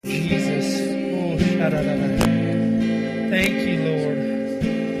Thank you, Lord.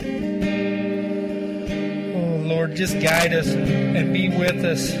 Oh, Lord, just guide us and be with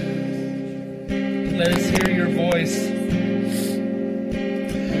us. Let us hear your voice.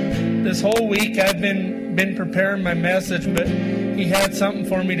 This whole week I've been preparing my message, but he had something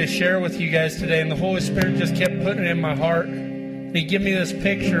for me to share with you guys today, and the Holy Spirit just kept putting it in my heart. And he gave me this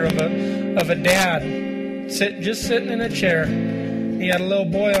picture of a dad just sitting in a chair. He had a little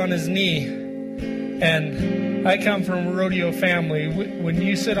boy on his knee, and I come from a rodeo family. When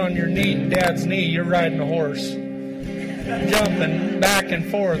you sit on your dad's knee, you're riding a horse, jumping back and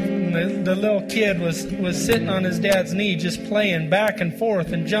forth. And the little kid was sitting on his dad's knee, just playing back and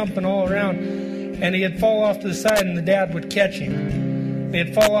forth and jumping all around. And he'd fall off to the side, and the dad would catch him.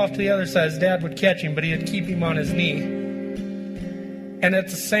 He'd fall off to the other side, his dad would catch him, but he'd keep him on his knee. And at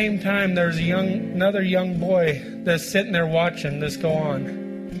the same time, there's another young boy that's sitting there watching this go on.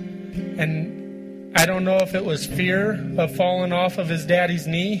 And I don't know if it was fear of falling off of his daddy's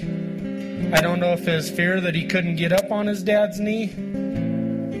knee. I don't know if it was fear that he couldn't get up on his dad's knee.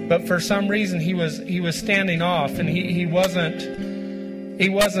 But for some reason, he was standing off, and he wasn't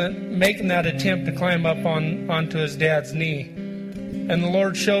making that attempt to climb up onto his dad's knee. And the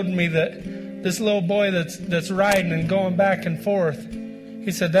Lord showed me that this little boy that's riding and going back and forth,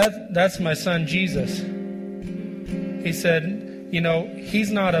 he said, that's my son Jesus. He said,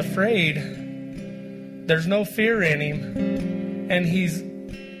 he's not afraid. There's no fear in him. And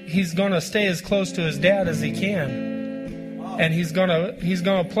he's going to stay as close to his dad as he can. And he's going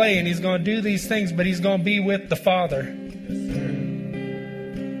to play, and he's going to do these things, but he's going to be with the Father.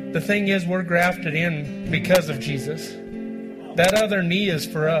 The thing is, we're grafted in because of Jesus. That other knee is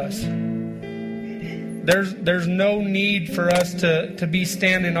for us. There's no need for us to be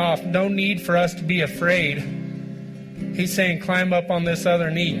standing off. No need for us to be afraid. He's saying, climb up on this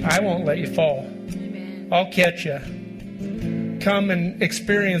other knee. I won't let you fall. Amen. I'll catch you. Come and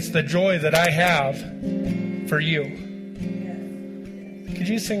experience the joy that I have for you. Could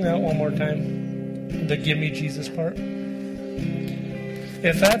you sing that one more time? The Give Me Jesus part.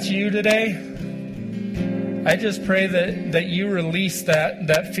 If that's you today, I just pray that you release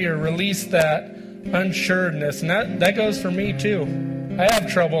that fear, release that unsureness. And that goes for me too. I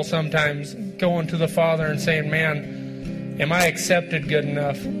have trouble sometimes going to the Father and saying, man, am I accepted good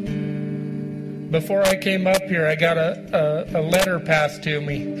enough? Before I came up here, I got a letter passed to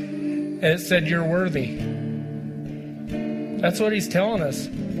me. And it said, you're worthy. That's what he's telling us.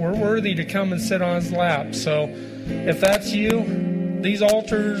 We're worthy to come and sit on his lap. So if that's you, these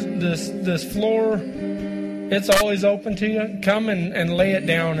altars, this floor, it's always open to you. Come and lay it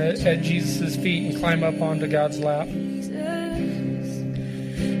down at Jesus' feet and climb up onto God's lap.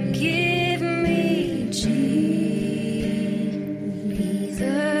 Give me Jesus.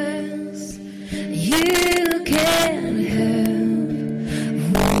 You can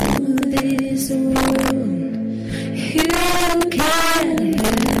have all this world. You can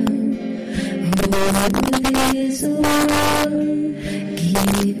have all this world.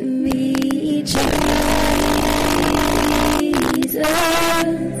 Give me Jesus.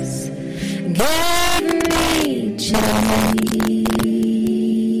 Give me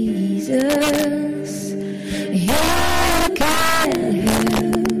Jesus. You can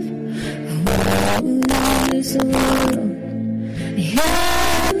have all this world. You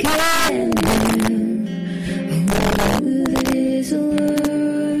can have all this world.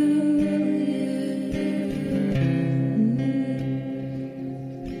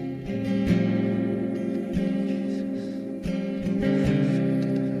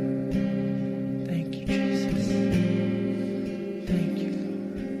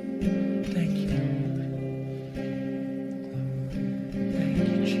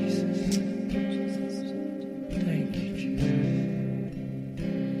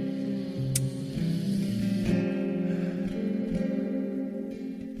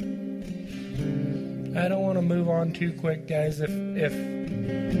 I don't want to move on too quick, guys. If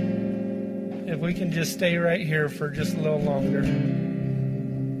we can just stay right here for just a little longer,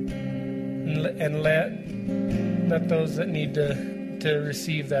 and let those that need to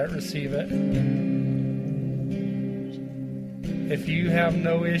receive that receive it. If you have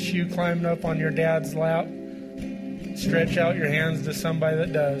no issue climbing up on your dad's lap, stretch out your hands to somebody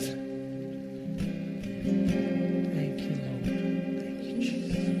that does.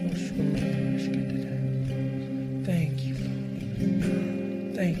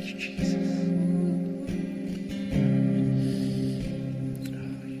 Thank you, Jesus.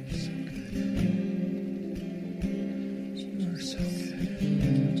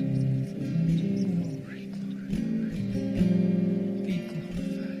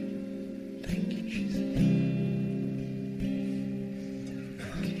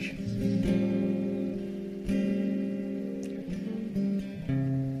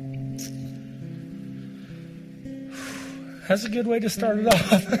 That's a good way to start it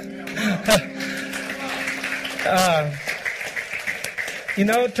off.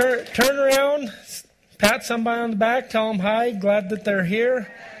 Turn around, pat somebody on the back, tell them hi, glad that they're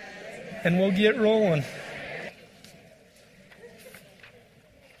here, and we'll get rolling.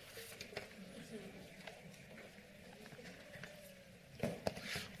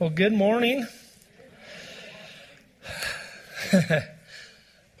 Well, good morning.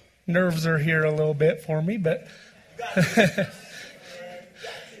 Nerves are here a little bit for me, but I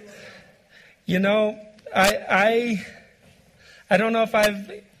don't know if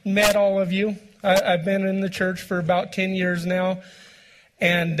I've met all of you. I've been in the church for about 10 years now,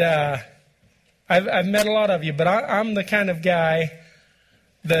 and I've met a lot of you, but I'm the kind of guy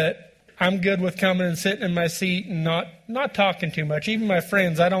that I'm good with coming and sitting in my seat and not talking too much. Even my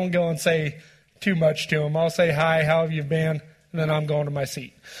friends, I don't go and say too much to them. I'll say, hi, how have you been? And then I'm going to my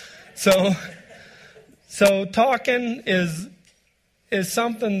seat. So talking is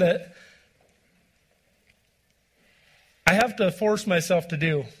something that I have to force myself to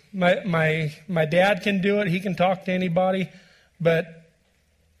do. My dad can do it. He can talk to anybody, but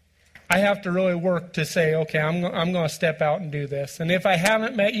I have to really work to say, okay, I'm going to step out and do this. And if I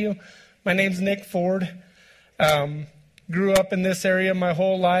haven't met you, my name's Nick Ford. Grew up in this area my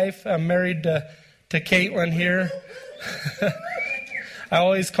whole life. I'm married to Caitlin here. I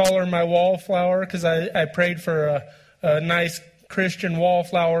always call her my wallflower because I prayed for a nice Christian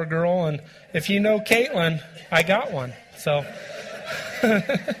wallflower girl. And if you know Caitlin, I got one. So,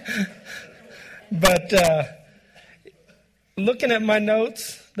 but looking at my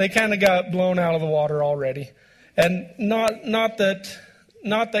notes, they kind of got blown out of the water already. And not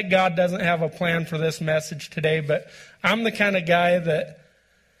that God doesn't have a plan for this message today, but I'm the kind of guy that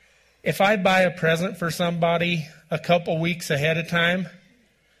if I buy a present for somebody a couple weeks ahead of time,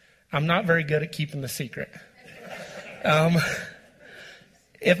 I'm not very good at keeping the secret.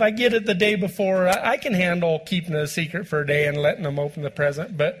 If I get it the day before, I can handle keeping it a secret for a day and letting them open the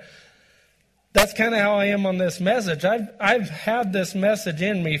present, but that's kind of how I am on this message. I've had this message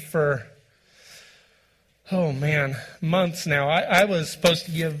in me for, months now. I was supposed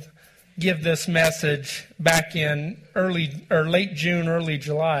to give this message back in late June, early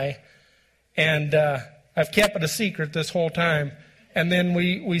July, and I've kept it a secret this whole time. And then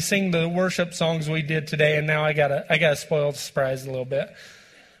we sing the worship songs we did today, and now I gotta spoil the surprise a little bit.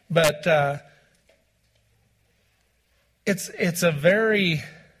 But it's a very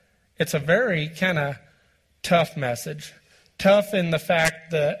kind of tough message. Tough in the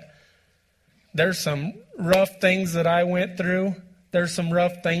fact that there's some rough things that I went through. There's some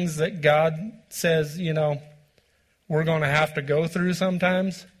rough things that God says, we're going to have to go through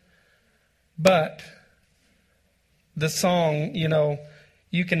sometimes. But the song,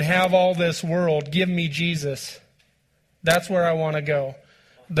 you can have all this world, give me Jesus. That's where I want to go.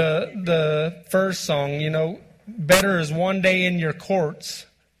 The first song, better is one day in your courts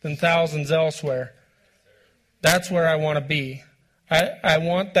than thousands elsewhere. That's where I want to be. I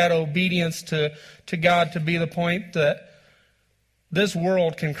want that obedience to God to be the point that this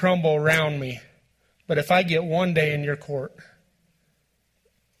world can crumble around me. But if I get one day in your court,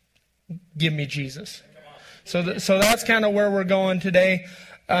 give me Jesus. So that's kind of where we're going today.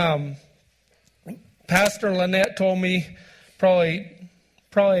 Pastor Lynette told me probably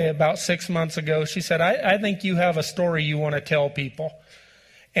about 6 months ago, she said, I think you have a story you want to tell people.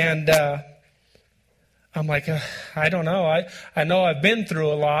 And I'm like, I don't know. I know I've been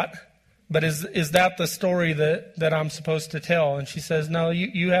through a lot, but is that the story that I'm supposed to tell? And she says, no,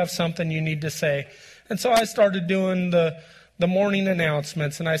 you have something you need to say. And so I started doing the morning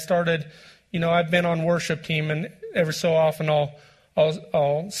announcements, and I started, I've been on worship team, and every so often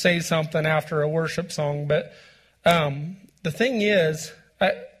I'll say something after a worship song. But the thing is,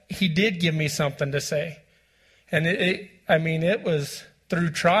 he did give me something to say. And it was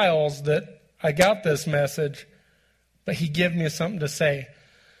through trials that I got this message, but he gave me something to say.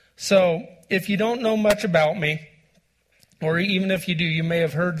 So if you don't know much about me, or even if you do, you may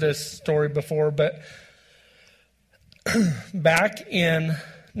have heard this story before, but back in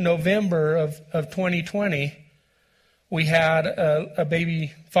November of 2020, we had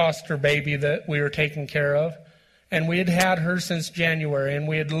a foster baby that we were taking care of. And we had her since January, and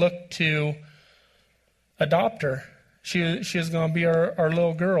we had looked to adopt her. She was going to be our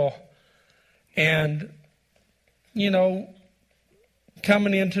little girl. And,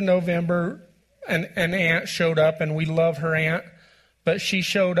 coming into November, an aunt showed up, and we love her aunt. But she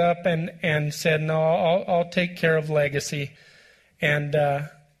showed up and said, no, I'll take care of Legacy, and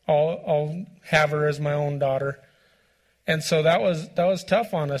I'll have her as my own daughter. And so that was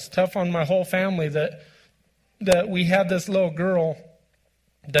tough on us, tough on my whole family that that we had this little girl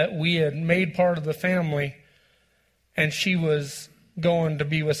that we had made part of the family, and she was going to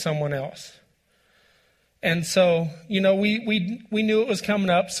be with someone else. And so, we knew it was coming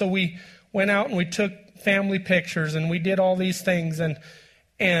up, so we went out and we took family pictures and we did all these things,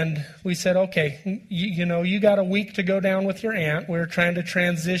 and we said, okay, you got a week to go down with your aunt. We were trying to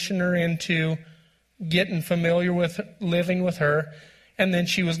transition her into getting familiar with living with her, and then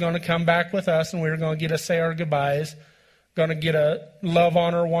she was going to come back with us, and we were going to get to say our goodbyes, going to get a love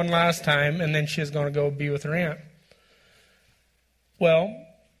on her one last time, and then she was going to go be with her aunt. Well,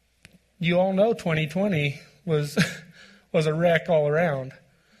 you all know 2020 was a wreck all around.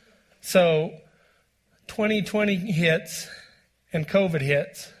 So 2020 hits, and COVID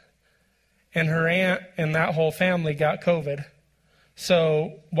hits, and her aunt and that whole family got COVID.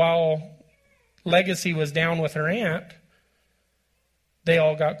 So while Legacy was down with her aunt, they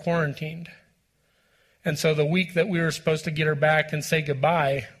all got quarantined. And so the week that we were supposed to get her back and say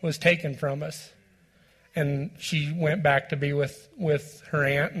goodbye was taken from us. And she went back to be with her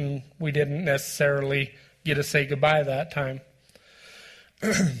aunt, and we didn't necessarily get to say goodbye that time.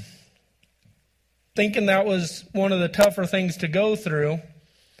 Thinking that was one of the tougher things to go through,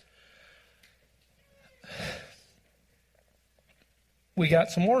 we got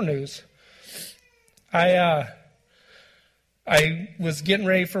some more news. I was getting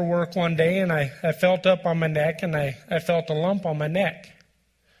ready for work one day, and I felt up on my neck, and I felt a lump on my neck.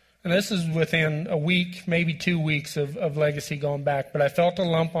 And this is within a week, maybe 2 weeks of Legacy going back. But I felt a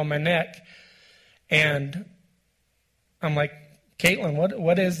lump on my neck, and I'm like, Caitlin,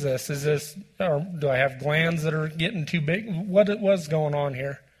 what is this? Is this, or do I have glands that are getting too big? What's going on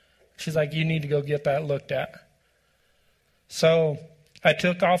here? She's like, you need to go get that looked at. So I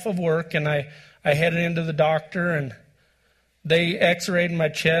took off of work, and I headed into the doctor, and they x-rayed my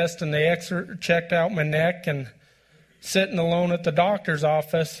chest, and they checked out my neck, and sitting alone at the doctor's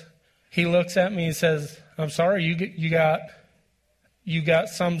office, he looks at me and says, I'm sorry, you got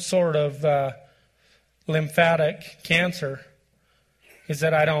some sort of lymphatic cancer. He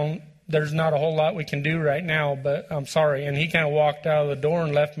said, there's not a whole lot we can do right now, but I'm sorry. And he kind of walked out of the door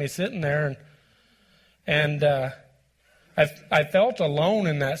and left me sitting there, and I felt alone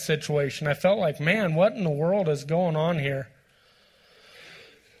in that situation. I felt like, man, what in the world is going on here?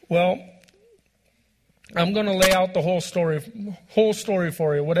 Well, I'm going to lay out the whole story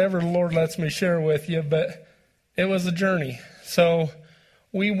for you, whatever the Lord lets me share with you, but it was a journey. So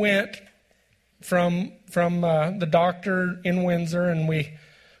we went from the doctor in Windsor, and we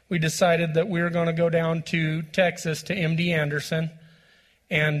decided that we were going to go down to Texas to MD Anderson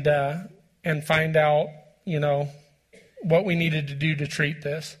and find out, what we needed to do to treat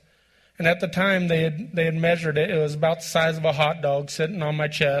this. And at the time they had measured it. It was about the size of a hot dog sitting on my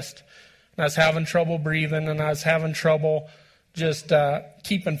chest. And I was having trouble breathing, and I was having trouble just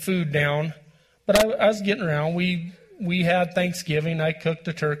keeping food down. But I was getting around. We had Thanksgiving. I cooked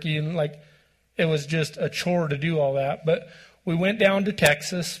a turkey, and it was just a chore to do all that. But we went down to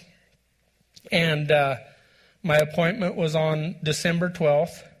Texas, and my appointment was on December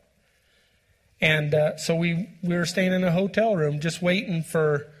 12th. And so we were staying in a hotel room just waiting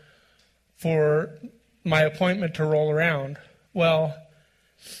for my appointment to roll around. Well,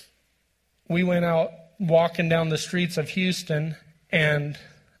 we went out walking down the streets of Houston, and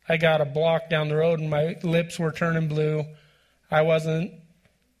I got a block down the road, and my lips were turning blue. I wasn't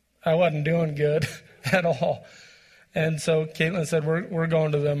doing good at all. And so Caitlin said, we're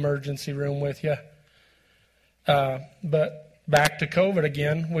going to the emergency room with you. But back to COVID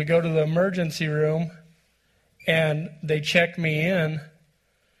again. We go to the emergency room, and they check me in,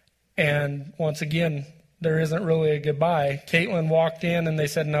 and once again, there isn't really a goodbye. Caitlin walked in, and they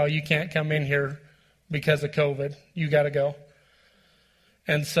said, no, you can't come in here because of COVID. You got to go.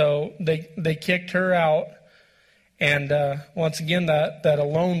 And so they kicked her out, and once again, that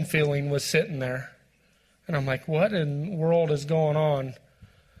alone feeling was sitting there. And I'm like, what in the world is going on?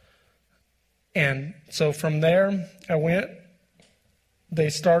 And so from there, I went. They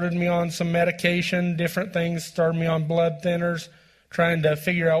started me on some medication, different things, started me on blood thinners, trying to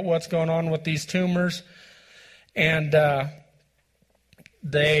figure out what's going on with these tumors. And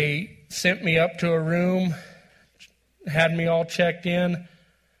they sent me up to a room, had me all checked in.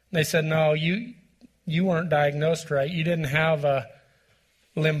 They said, no, you weren't diagnosed right. You didn't have a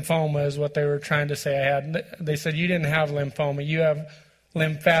lymphoma is what they were trying to say I had. They said, you didn't have lymphoma. You have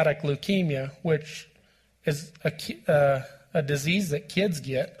lymphatic leukemia, which is a disease that kids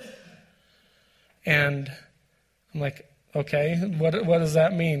get. And I'm like, okay, what does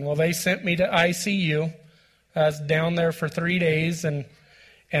that mean? Well, they sent me to ICU. I was down there for 3 days, and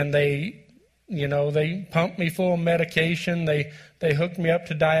they They pumped me full of medication. They hooked me up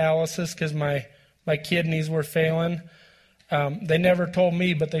to dialysis because my kidneys were failing. They never told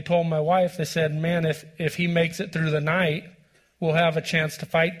me, but they told my wife. They said, man, if he makes it through the night, we'll have a chance to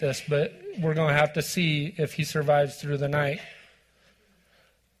fight this, but we're going to have to see if he survives through the night.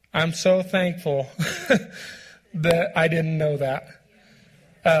 I'm so thankful that I didn't know that.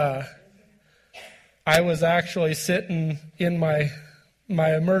 I was actually sitting in my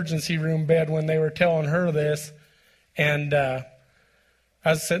emergency room bed when they were telling her this, and I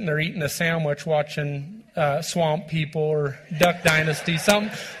was sitting there eating a sandwich watching Swamp People or Duck Dynasty,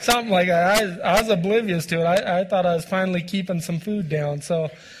 something like that. I was oblivious to it. I thought I was finally keeping some food down. So,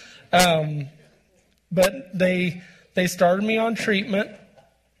 but they started me on treatment,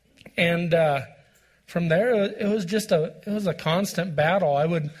 and from there it was a constant battle.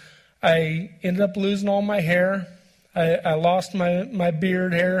 I ended up losing all my hair. I lost my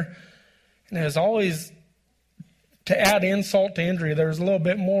beard hair, and it was always, to add insult to injury, there's a little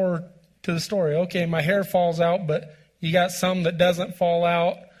bit more to the story. Okay, my hair falls out, but you got some that doesn't fall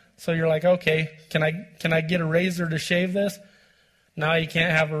out. So you're like, okay, can I get a razor to shave this? No, you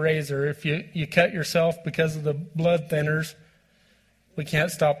can't have a razor. If you cut yourself because of the blood thinners, we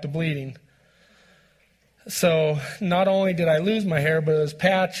can't stop the bleeding. So not only did I lose my hair, but it was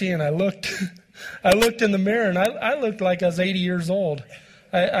patchy, and I looked in the mirror, and I looked like I was 80 years old.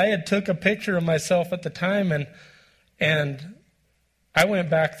 I had took a picture of myself at the time, and I went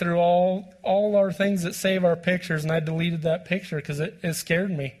back through all our things that save our pictures, and I deleted that picture because it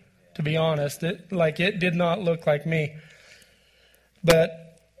scared me, to be honest. It did not look like me.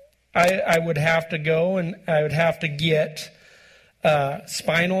 But I would have to go, and I would have to get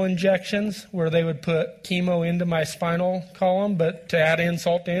spinal injections where they would put chemo into my spinal column. But to add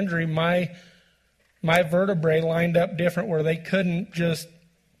insult to injury, my vertebrae lined up different where they couldn't just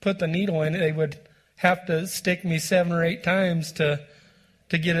put the needle in. They would have to stick me 7 or 8 times to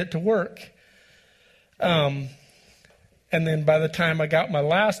get it to work. And then by the time I got my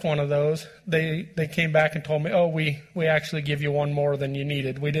last one of those, they came back and told me, "Oh, we actually give you one more than you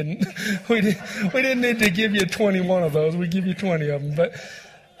needed. We didn't need to give you 21 of those. We give you 20 of them." But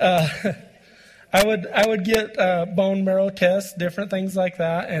I would get bone marrow tests, different things like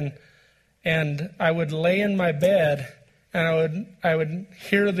that, and I would lay in my bed, and I would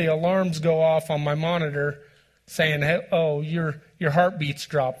hear the alarms go off on my monitor saying, "Hey, oh, your heartbeat's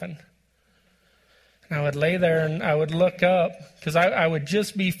dropping." And I would lay there and I would look up because I would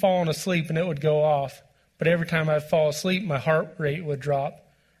just be falling asleep and it would go off. But every time I'd fall asleep, my heart rate would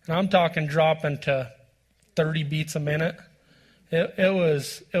drop. And I'm talking dropping to 30 beats a minute. It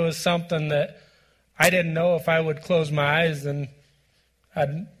was something that I didn't know if I would close my eyes and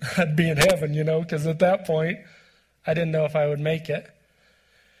I'd be in heaven, because at that point I didn't know if I would make it.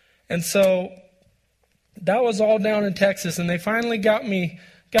 And so that was all down in Texas, and they finally got me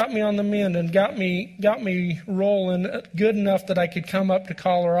on the mend and got me rolling good enough that I could come up to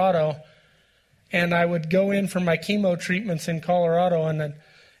Colorado, and I would go in for my chemo treatments in Colorado, and then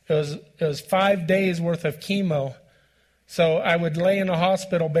it was 5 days worth of chemo. So I would lay in a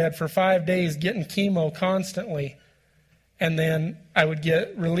hospital bed for 5 days getting chemo constantly, and then I would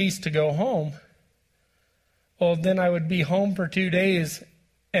get released to go home. Well, then I would be home for 2 days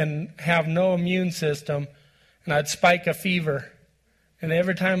and have no immune system, and I'd spike a fever. And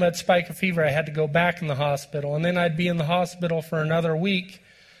every time I'd spike a fever, I had to go back in the hospital. And then I'd be in the hospital for another week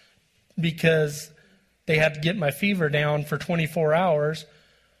because they had to get my fever down for 24 hours.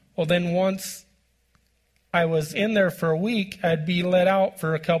 Well, then once I was in there for a week, I'd be let out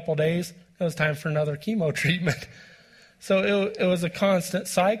for a couple days. It was time for another chemo treatment. So it was a constant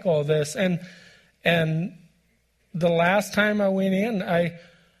cycle of this. And the last time I went in,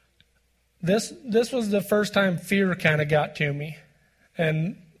 this was the first time fear kind of got to me.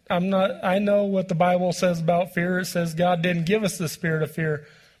 And I know what the Bible says about fear. It says God didn't give us the spirit of fear,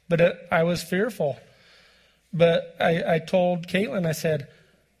 but I was fearful. But I told Caitlin, I said,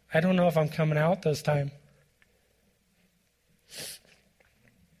 I don't know if I'm coming out this time.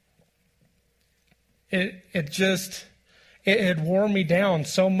 It had wore me down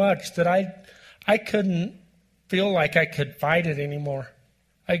so much that I couldn't feel like I could fight it anymore.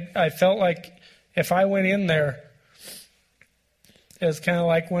 I felt like if I went in there, it was kind of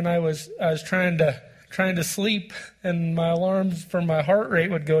like when I was trying to sleep and my alarms for my heart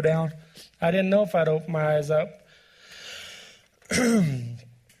rate would go down. I didn't know if I'd open my eyes up.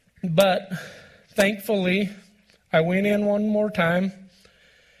 But thankfully, I went in one more time,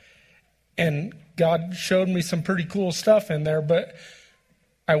 and God showed me some pretty cool stuff in there. But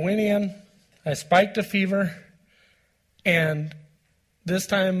I went in, I spiked a fever, and This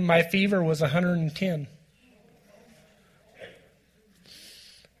time my fever was 110.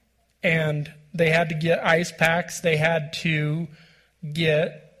 And they had to get ice packs. They had to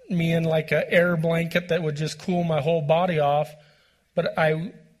get me in like an air blanket that would just cool my whole body off. But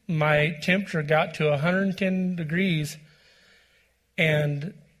my temperature got to 110 degrees.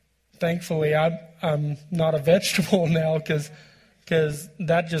 And thankfully I'm not a vegetable now because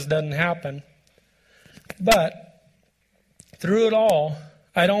that just doesn't happen. But through it all,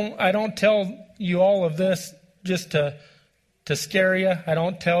 I don't tell you all of this just to scare you. I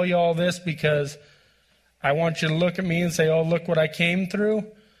don't tell you all this because I want you to look at me and say, oh, look what I came through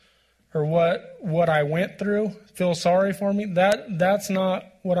or what I went through. Feel sorry for me. That's not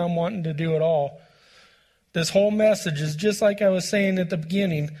what I'm wanting to do at all. This whole message is just like I was saying at the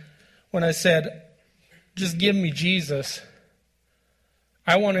beginning when I said, just give me Jesus.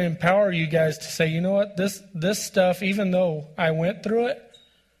 I want to empower you guys to say, you know what, this stuff, even though I went through it,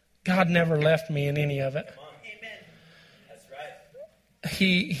 God never left me in any of it.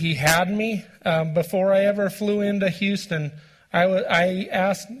 He had me before I ever flew into Houston. I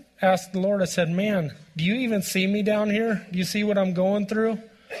asked the Lord. I said, "Man, do you even see me down here? Do you see what I'm going through?"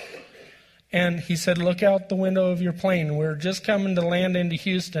 And He said, "Look out the window of your plane. We're just coming to land into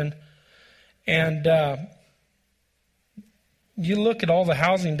Houston, and you look at all the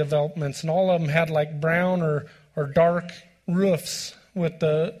housing developments, and all of them had like brown or dark roofs with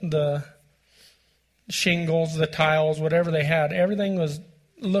the shingles, the tiles, whatever they had. Everything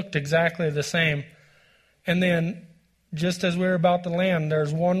looked exactly the same. And then just as we were about to land,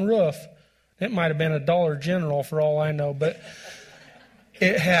 there's one roof. It might have been a Dollar General for all I know, but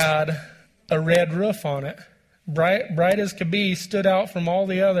it had a red roof on it. Bright as could be, stood out from all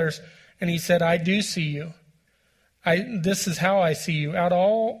the others. And He said, I do see you. This is how I see you. Out of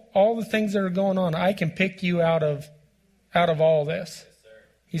all the things that are going on, I can pick you out of all this. Yes,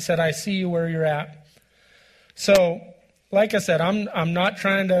 He said, I see you where you're at. So, like I said, I'm not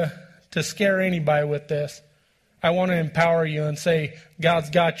trying to scare anybody with this. I want to empower you and say, God's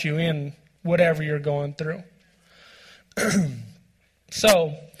got you in whatever you're going through.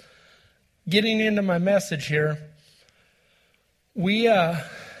 So, getting into my message here, I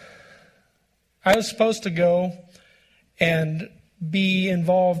was supposed to go and be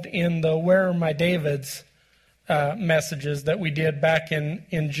involved in the Where Are My Davids messages that we did back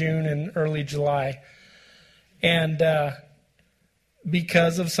in June and early July. And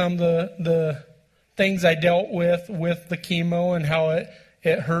because of some of the things I dealt with the chemo and how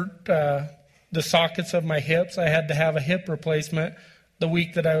it hurt the sockets of my hips, I had to have a hip replacement the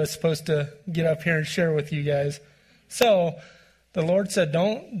week that I was supposed to get up here and share with you guys. So the Lord said,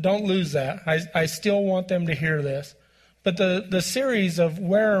 don't lose that. I still want them to hear this. But the series of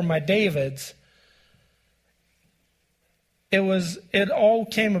Where Are My Davids, it all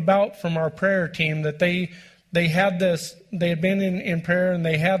came about from our prayer team that they had this, they had been in prayer and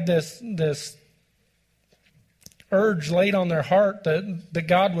they had this urge laid on their heart that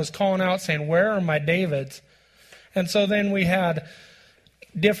God was calling out saying, where are my Davids? And so then we had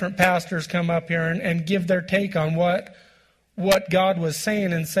different pastors come up here and give their take on what God was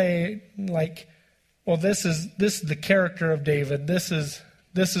saying and say, like, well, this is the character of David. This is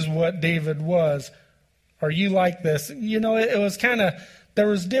what David was. Are you like this? You know, it was kind of, there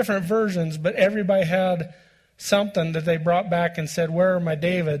was different versions, but everybody had something that they brought back and said, where are my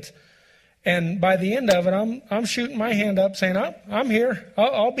Davids? And by the end of it, I'm shooting my hand up saying, I'm here.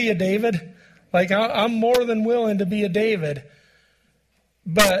 I'll be a David. Like, I'm more than willing to be a David.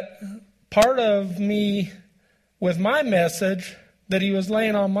 But part of me with my message that He was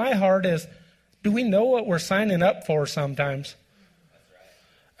laying on my heart is, do we know what we're signing up for sometimes?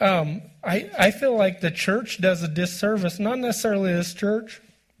 I feel like the church does a disservice, not necessarily this church,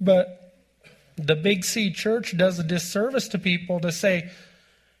 but the Big C church does a disservice to people to say,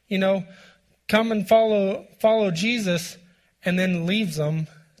 you know, come and follow Jesus, and then leaves them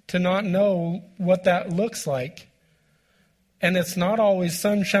to not know what that looks like. And it's not always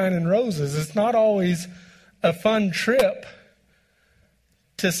sunshine and roses. It's not always a fun trip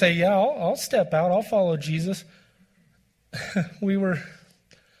to say, yeah, I'll step out, I'll follow Jesus.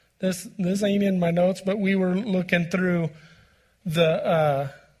 This ain't in my notes, but we were looking through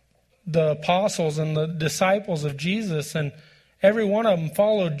the apostles and the disciples of Jesus, and every one of them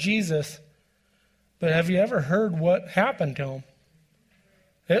followed Jesus. But have you ever heard what happened to them?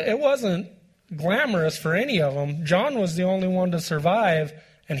 It wasn't glamorous for any of them. John was the only one to survive,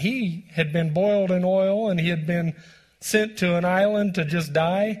 and he had been boiled in oil, and he had been sent to an island to just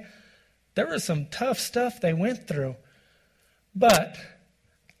die. There was some tough stuff they went through. But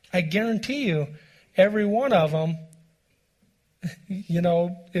I guarantee you, every one of them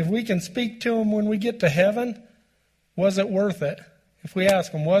if we can speak to him when we get to heaven, was it worth it? If we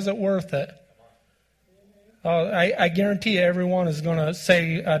ask him, was it worth it? I guarantee you everyone is going to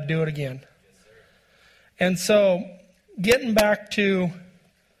say, I'd do it again. And so, getting back to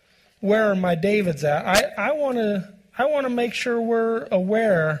where my David's at, I want to make sure we're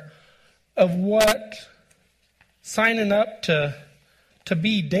aware of what signing up to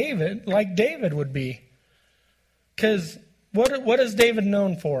be David, like David would be. Because what is David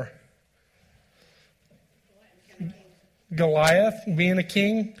known for? Goliath, being a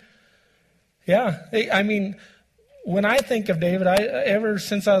king. Yeah, I mean, when I think of David, ever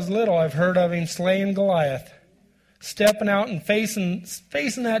since I was little, I've heard of him slaying Goliath, stepping out and facing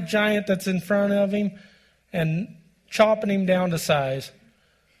that giant that's in front of him and chopping him down to size.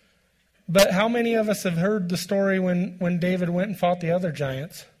 But how many of us have heard the story when David went and fought the other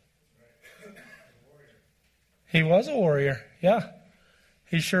giants? He was a warrior, yeah.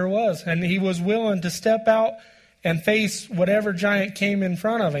 He sure was. And he was willing to step out and face whatever giant came in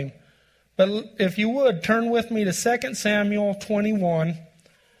front of him. But if you would, turn with me to 2 Samuel 21.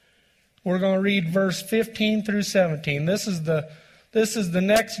 We're going to read verse 15 through 17. This is the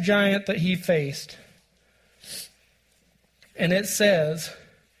next giant that he faced. And it says,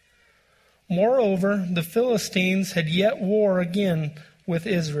 "Moreover, the Philistines had yet war again with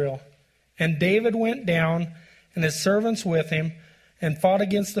Israel. And David went down, and his servants with him, and fought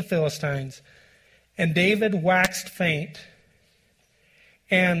against the Philistines. And David waxed faint.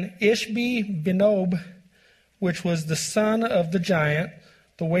 And Ishbi-Benob, which was the son of the giant,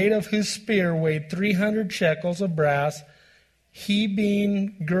 the weight of whose spear weighed 300 shekels of brass, he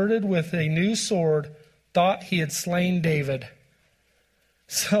being girded with a new sword, thought he had slain David."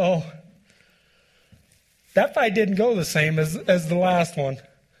 So, that fight didn't go the same as the last one.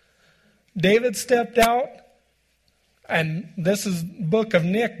 David stepped out, and this is book of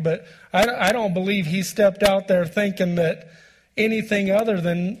Nick, but I don't believe he stepped out there thinking that anything other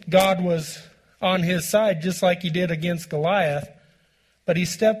than God was on his side, just like he did against Goliath. But he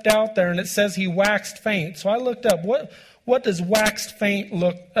stepped out there, and it says he waxed faint. So I looked up, what does waxed faint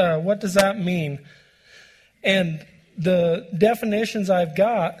what does that mean? And the definitions I've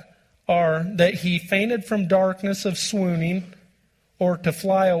got are that he fainted from darkness of swooning or to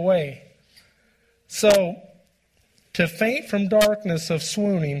fly away. So, to faint from darkness of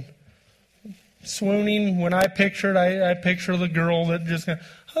swooning, when I picture it, I picture the girl that just goes,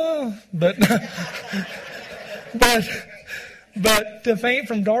 oh, but to faint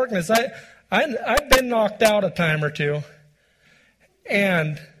from darkness, I've been knocked out a time or two,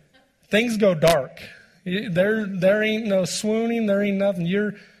 and things go dark. There ain't no swooning, there ain't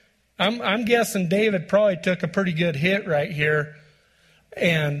nothing. I'm guessing David probably took a pretty good hit right here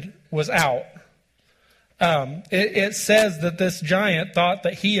and was out. It says that this giant thought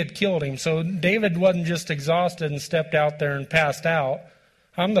that he had killed him. So David wasn't just exhausted and stepped out there and passed out.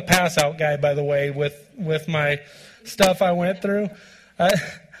 I'm the pass out guy, by the way, with my stuff I went through.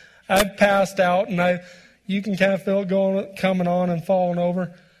 I've passed out, and you can kind of feel it coming on and falling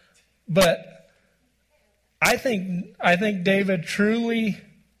over. But I think David truly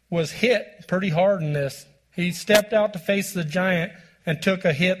was hit pretty hard in this. He stepped out to face the giant and took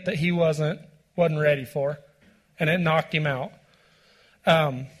a hit that he wasn't ready for, and it knocked him out.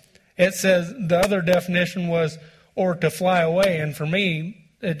 It says the other definition was, or to fly away, and for me,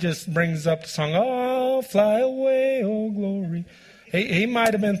 it just brings up the song, "Oh, fly away, oh glory." He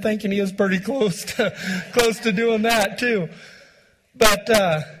might have been thinking he was pretty close to doing that too. But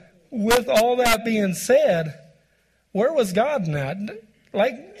with all that being said, where was God in that?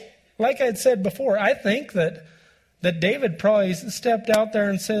 Like I'd said before, I think that David probably stepped out there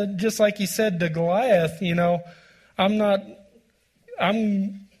and said, just like he said to Goliath,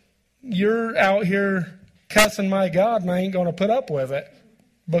 you're out here cussing my God, and I ain't going to put up with it.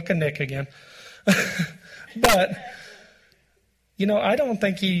 Book of Nick again. But, I don't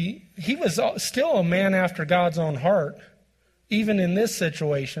think he was still a man after God's own heart, even in this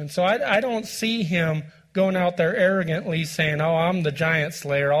situation. So I don't see him going out there arrogantly saying, "Oh, I'm the giant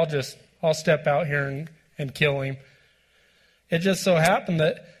slayer. I'll step out here and kill him." It just so happened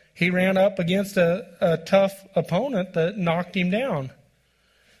that he ran up against a tough opponent that knocked him down.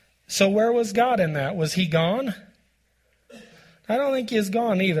 So where was God in that? Was he gone? I don't think he is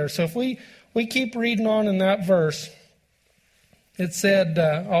gone either. So if we keep reading on in that verse, it said,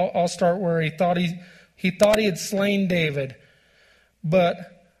 I'll start where he thought he had slain David.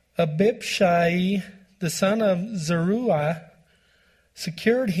 But Abishai, the son of Zeruiah,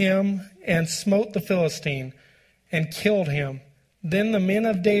 secured him and smote the Philistine and killed him. Then the men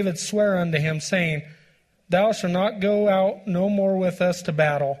of David swear unto him, saying, Thou shalt not go out no more with us to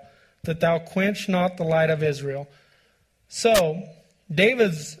battle, that thou quench not the light of Israel. So,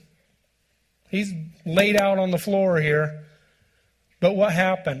 he's laid out on the floor here. But what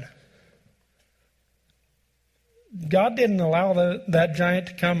happened? God didn't allow that giant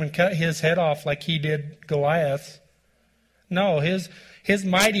to come and cut his head off like he did Goliath. No, his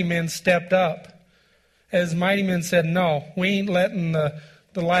mighty men stepped up. As mighty men said, no, we ain't letting the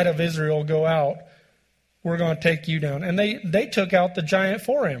light of Israel go out. We're going to take you down. And they took out the giant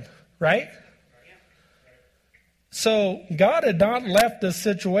for him, right? So God had not left this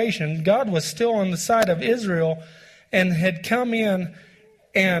situation. God was still on the side of Israel and had come in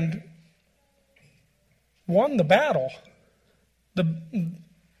and won the battle.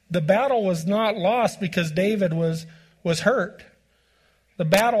 The battle was not lost because David was hurt. The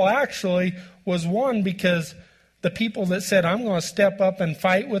battle actually was won because the people that said, I'm going to step up and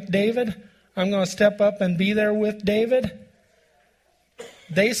fight with David, I'm going to step up and be there with David,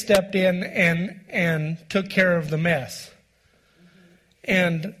 they stepped in and took care of the mess.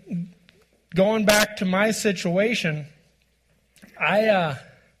 And going back to my situation, I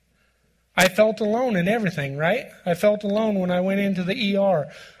felt alone in everything, right? I felt alone when I went into the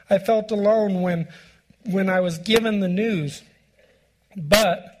ER. I felt alone when I was given the news.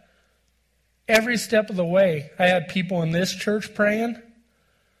 But every step of the way, I had people in this church praying.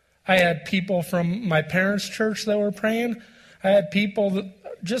 I had people from my parents' church that were praying. I had people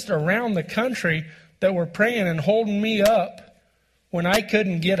just around the country that were praying and holding me up when I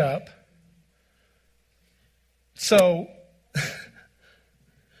couldn't get up. So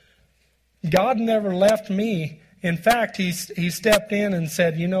God never left me. In fact, he stepped in and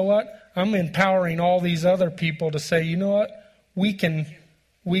said, you know what? I'm empowering all these other people to say, you know what? We can,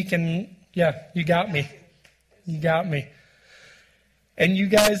 yeah, you got me. You got me. And you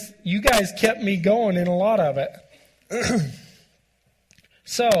guys kept me going in a lot of it.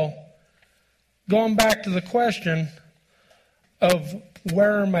 So, going back to the question of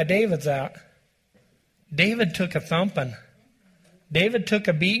where are my Davids at? David took a thumping. David took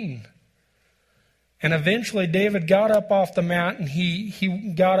a beating. And eventually David got up off the mat and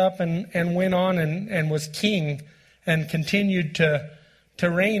he got up and went on and was king and continued to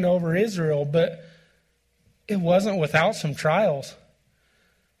reign over Israel. But it wasn't without some trials.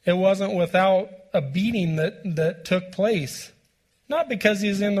 It wasn't without a beating that took place. Not because he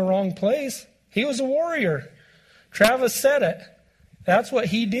was in the wrong place. He was a warrior. Travis said it. That's what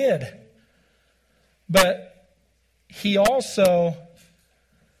he did. But he also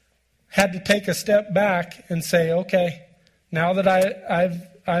had to take a step back and say, okay, now that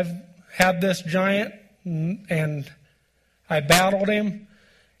I've had this giant and I battled him,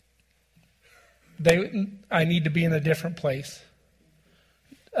 I need to be in a different place.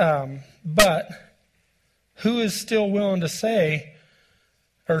 But who is still willing to say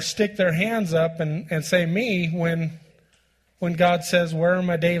or stick their hands up and say me when God says, where are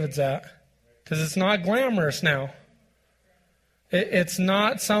my Davids at? Because it's not glamorous now. It's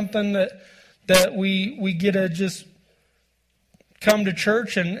not something that we get to just come to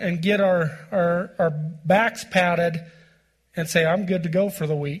church and get our backs patted and say, I'm good to go for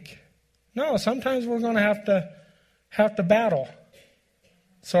the week. No, sometimes we're going to have to battle.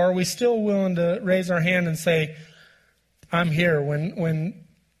 So are we still willing to raise our hand and say, I'm here when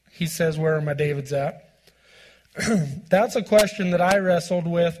he says, where are my Davids at? That's a question that I wrestled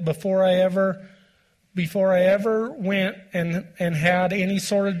with before I ever went and had any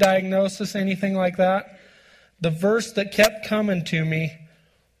sort of diagnosis, anything like that. The verse that kept coming to me,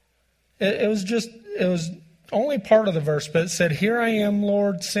 it was only part of the verse, but it said, here I am,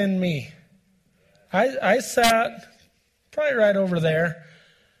 Lord, send me. I sat probably right over there,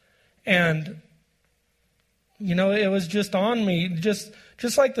 and it was just on me, just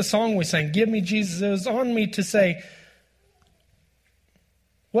like the song we sang, Give Me Jesus. It was on me to say,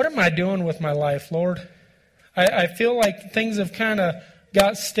 what am I doing with my life, Lord? I feel like things have kind of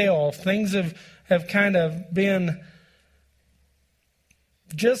got stale. Things have kind of been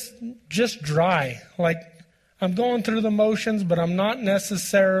just dry. Like I'm going through the motions, but I'm not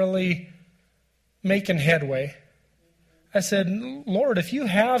necessarily making headway. I said, Lord, if you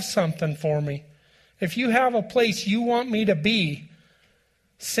have something for me, if you have a place you want me to be,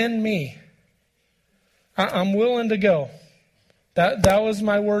 send me. I'm willing to go. That was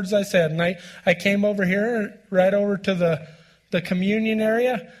my words I said. And I came over here, right over to the communion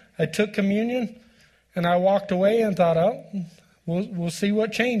area. I took communion, and I walked away and thought, oh, we'll see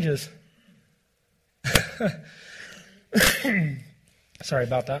what changes. Sorry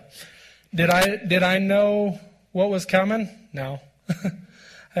about that. Did I know what was coming? No.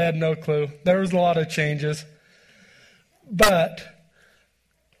 I had no clue. There was a lot of changes. But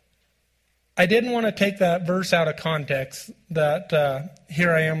I didn't want to take that verse out of context, that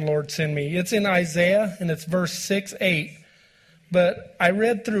here I am, Lord, send me. It's in Isaiah, and it's verse 6-8. But I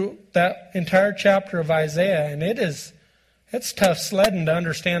read through that entire chapter of Isaiah, and it's tough sledding to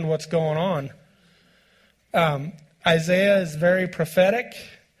understand what's going on. Isaiah is very prophetic.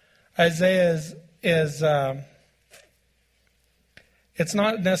 Isaiah is it's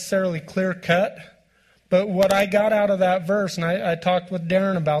not necessarily clear cut, but what I got out of that verse, and I talked with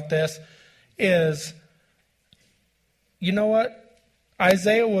Darren about this, is, you know what?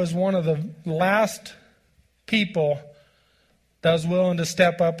 Isaiah was one of the last people that was willing to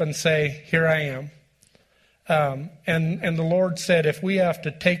step up and say, here I am. And the Lord said, if we have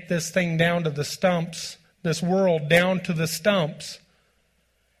to take this thing down to the stumps, this world down to the stumps,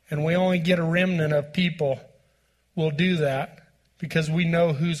 and we only get a remnant of people, we'll do that because we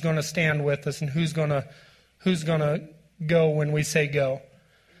know who's going to stand with us and who's going to go when we say go.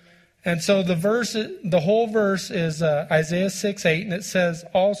 And so the whole verse is Isaiah 6:8, and it says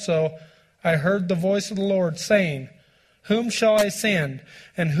also, I heard the voice of the Lord saying, whom shall I send,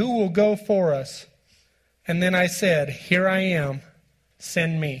 and who will go for us? And then I said, here I am,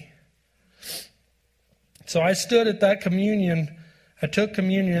 send me. So I stood at that communion, I took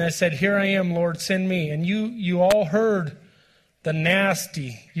communion, and I said, here I am, Lord, send me. And you all heard the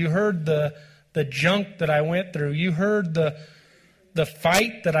nasty, you heard the junk that I went through, you heard the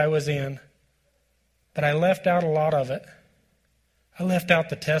fight that I was in, but I left out a lot of it. I left out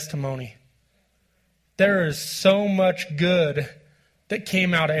the testimony. There is so much good that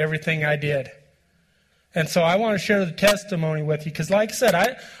came out of everything I did. And so I want to share the testimony with you because, like I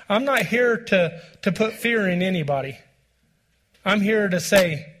said, I'm not here to put fear in anybody. I'm here to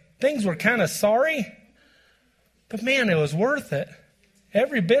say things were kind of sorry, but man, it was worth it.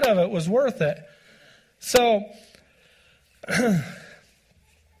 Every bit of it was worth it. So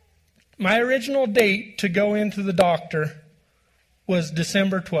my original date to go into the doctor was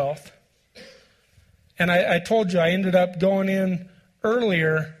December 12th. And I told you I ended up going in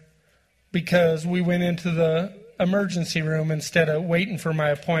earlier because we went into the emergency room instead of waiting for my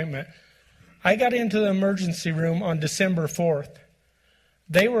appointment. I got into the emergency room on December 4th.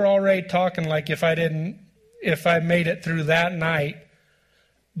 They were already talking like if I made it through that night,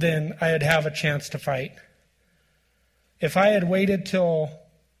 then I'd have a chance to fight. If I had waited till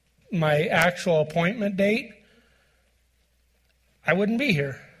my actual appointment date, I wouldn't be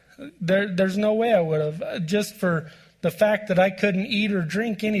here. There's no way I would have. Just for the fact that I couldn't eat or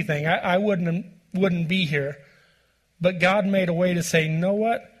drink anything, I wouldn't be here. But God made a way to say, you know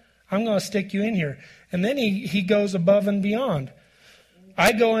what? I'm going to stick you in here. And then he goes above and beyond.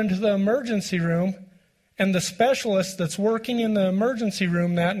 I go into the emergency room, and the specialist that's working in the emergency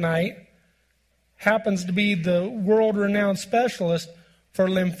room that night happens to be the world-renowned specialist for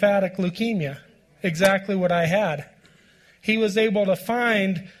lymphatic leukemia, exactly what I had. He was able to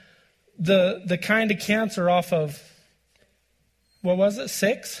find the kind of cancer off of,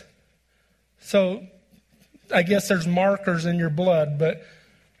 6? So I guess there's markers in your blood, but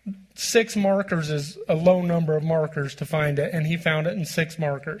 6 markers is a low number of markers to find it, and he found it in 6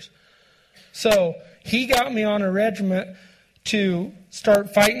 markers. So he got me on a regimen to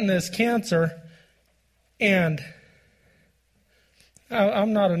start fighting this cancer, and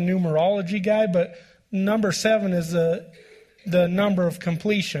I'm not a numerology guy, but number 7 is the number of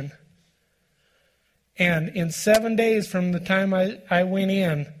completion. And in 7 days from the time I went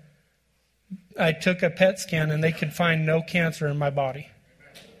in, I took a PET scan and they could find no cancer in my body.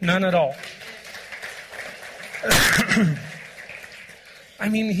 None at all. I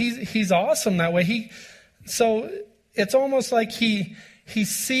mean, he's awesome that way. So it's almost like he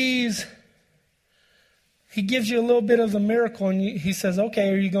sees, he gives you a little bit of the miracle and he says,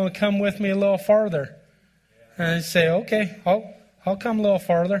 okay, are you going to come with me a little farther? And I say, okay, I'll come a little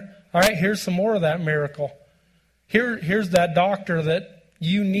farther. All right, here's some more of that miracle. Here's that doctor that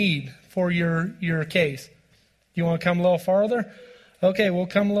you need for your case. You want to come a little farther? Okay, we'll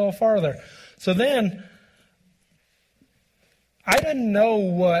come a little farther. So then, I didn't know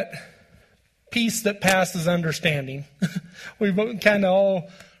what peace that passes understanding. We've kind of all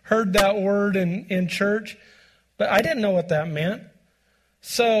heard that word in church, but I didn't know what that meant.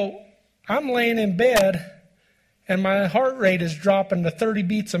 So I'm laying in bed, and my heart rate is dropping to 30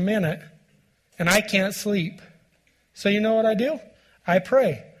 beats a minute, and I can't sleep. So you know what I do? I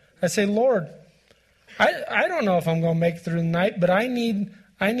pray. I say, Lord, I don't know if I'm going to make it through the night, but I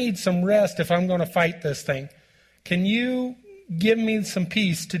need some rest if I'm going to fight this thing. Can you give me some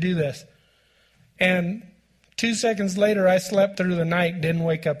peace to do this? And 2 seconds later, I slept through the night, didn't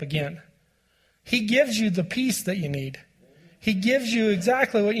wake up again. He gives you the peace that you need. He gives you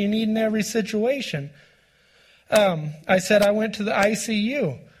exactly what you need in every situation. I said I went to the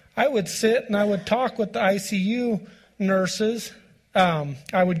ICU. I would sit and I would talk with the ICU nurses.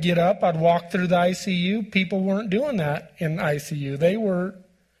 I would get up, I'd walk through the ICU. People weren't doing that in ICU. They were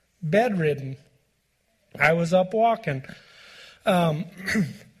bedridden. I was up walking.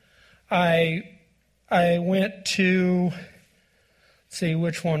 I went to, let's see,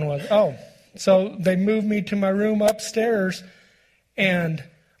 which one was, so they moved me to my room upstairs, and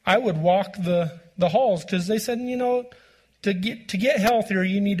I would walk the halls, because they said, to get healthier,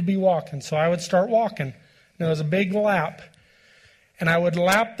 you need to be walking. So I would start walking, and it was a big lap. And I would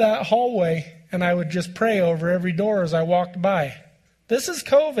lap that hallway, and I would just pray over every door as I walked by. This is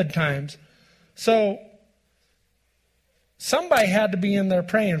COVID times. So somebody had to be in there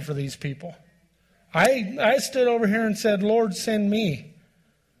praying for these people. I stood over here and said, Lord, send me.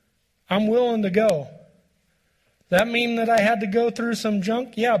 I'm willing to go. That mean that I had to go through some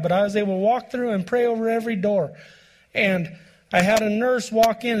junk? Yeah, but I was able to walk through and pray over every door. And I had a nurse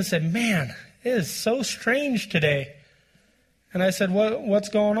walk in and said, man, it is so strange today. And I said, what's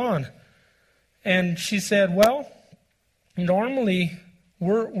going on? And she said, well, normally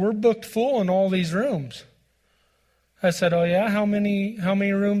we're booked full in all these rooms. I said, oh yeah, how many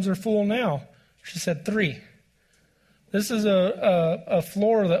rooms are full now? She said 3. This is a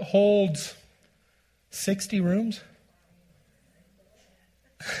floor that holds 60 rooms.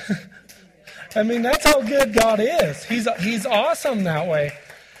 I mean, that's how good God is. He's awesome that way.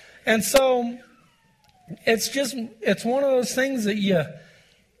 And so it's one of those things that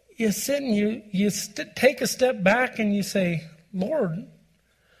you sit and you take a step back and you say, Lord,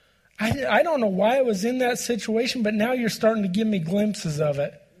 I don't know why I was in that situation, but now you're starting to give me glimpses of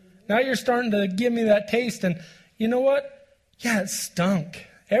it. Now you're starting to give me that taste. And you know what? Yeah, it stunk.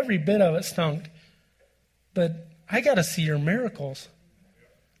 Every bit of it stunk. But I got to see your miracles.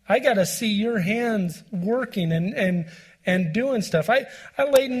 I got to see your hands working and doing stuff. I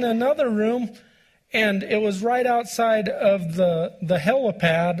laid in another room, and it was right outside of the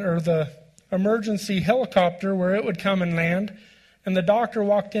helipad, or the emergency helicopter where it would come and land. And the doctor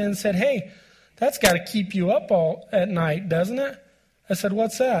walked in and said, hey, that's got to keep you up all at night, doesn't it? I said,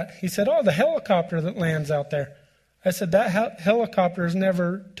 what's that? He said, the helicopter that lands out there. I said, that helicopter has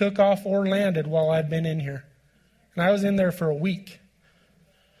never took off or landed while I'd been in here. And I was in there for a week.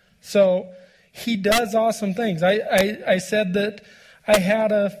 So he does awesome things. I said that I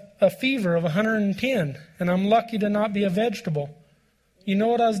had a fever of 110, and I'm lucky to not be a vegetable. You know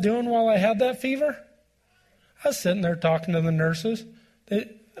what I was doing while I had that fever? I was sitting there talking to the nurses.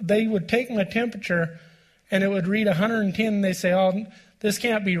 They would take my temperature, and it would read 110, and they say, this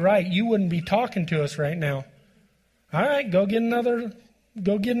can't be right. You wouldn't be talking to us right now. All right, go get another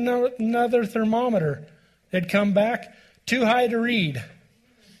thermometer. They'd come back, too high to read.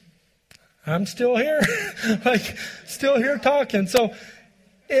 I'm still here, still here talking. So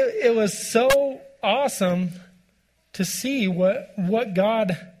it was so awesome to see what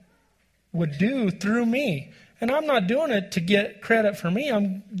God would do through me. And I'm not doing it to get credit for me.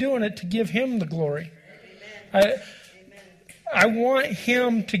 I'm doing it to give him the glory. I want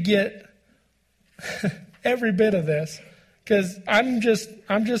him to get every bit of this, because I'm just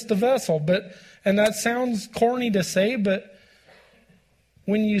the vessel. And that sounds corny to say, but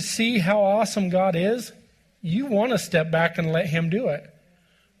when you see how awesome God is, you want to step back and let him do it.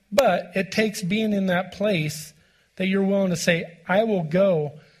 But it takes being in that place that you're willing to say, I will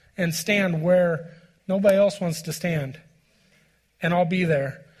go and stand where nobody else wants to stand, and I'll be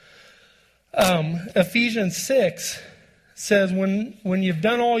there. Ephesians 6 says, when you've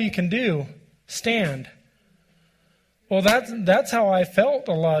done all you can do, stand. Well, that's how I felt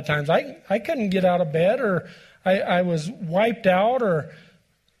a lot of times. I couldn't get out of bed, or I was wiped out, or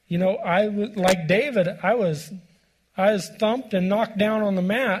I was like David. I was thumped and knocked down on the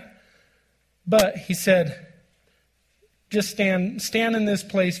mat. But he said, just stand in this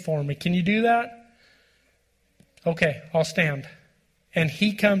place for me. Can you do that? Okay, I'll stand. And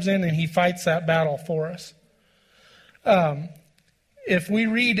he comes in and he fights that battle for us. If we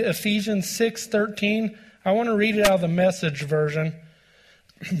read Ephesians 6:13, I want to read it out of the Message version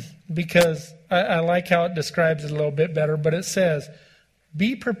because I like how it describes it a little bit better. But it says,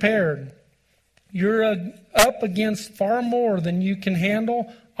 be prepared. You're up against far more than you can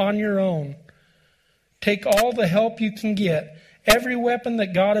handle on your own. Take all the help you can get, every weapon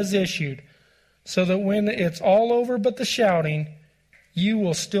that God has issued, so that when it's all over but the shouting, you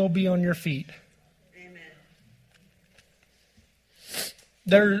will still be on your feet.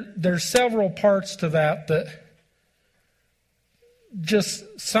 Amen. There's several parts to that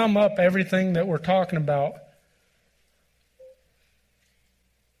just sum up everything that we're talking about,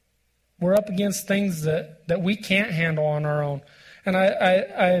 we're up against things that we can't handle on our own. And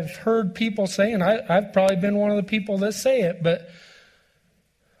I've heard people say, and I've probably been one of the people that say it, but,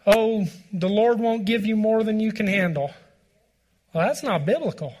 oh, the Lord won't give you more than you can handle. Well, that's not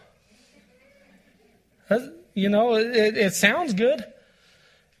biblical. It sounds good.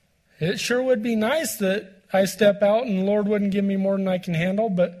 It sure would be nice that I step out and the Lord wouldn't give me more than I can handle,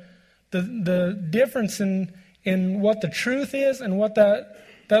 but the difference in what the truth is and what that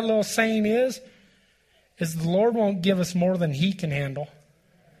little saying is the Lord won't give us more than He can handle.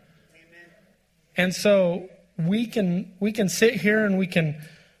 Amen. And so we can sit here and we can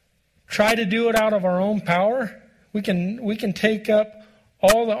try to do it out of our own power. We can take up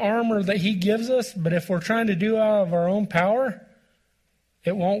all the armor that He gives us, but if we're trying to do it out of our own power,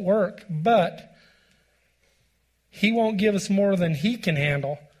 it won't work. But He won't give us more than He can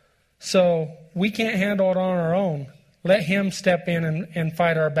handle. So we can't handle it on our own. Let Him step in and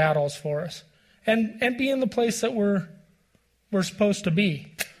fight our battles for us. And be in the place that we're supposed to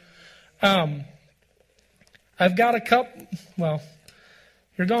be. I've got a couple, well,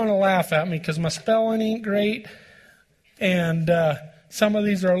 you're going to laugh at me because my spelling ain't great. And some of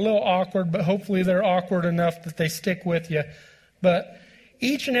these are a little awkward, but hopefully they're awkward enough that they stick with you. But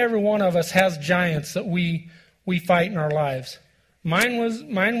each and every one of us has giants that we fight in our lives. Mine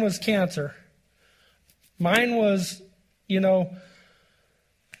was cancer. Mine was,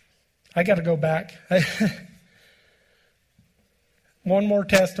 I got to go back. One more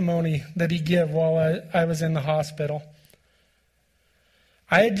testimony that he gave while I was in the hospital.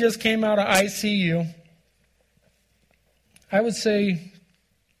 I had just came out of ICU. I would say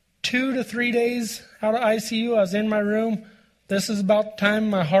 2 to 3 days out of ICU. I was in my room. This is about the time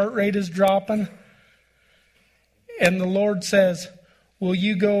my heart rate is dropping. And the Lord says, will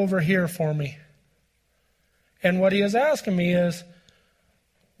you go over here for me? And what He is asking me is,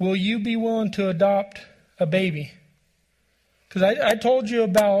 will you be willing to adopt a baby? Because I told you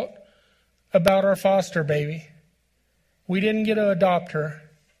about our foster baby. We didn't get to adopt her.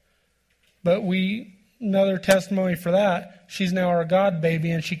 But another testimony for that, she's now our God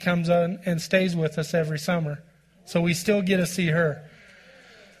baby, and she comes on and stays with us every summer. So we still get to see her.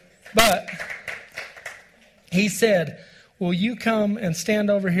 But He said, will you come and stand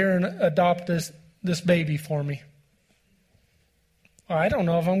over here and adopt this baby for me? Well, I don't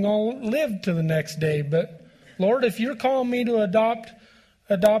know if I'm going to live to the next day, but Lord, if you're calling me to adopt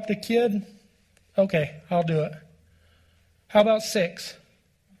a kid, okay, I'll do it. How about 6?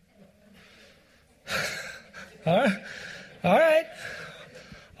 All right.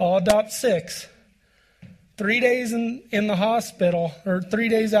 I'll adopt 6. 3 days in the hospital, or 3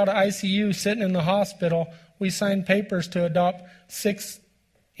 days out of ICU, sitting in the hospital, we signed papers to adopt 6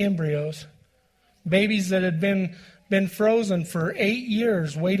 embryos. Babies that had been frozen for 8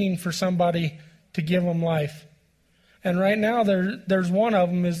 years waiting for somebody to give them life. And right now there's one of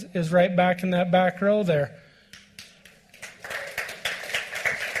them is right back in that back row there.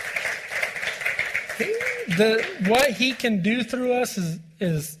 What He can do through us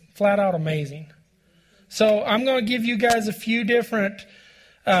is flat out amazing. So I'm going to give you guys a few different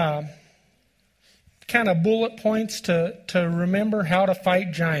kind of bullet points to remember how to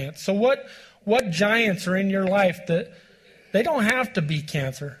fight giants. So what giants are in your life that they don't have to be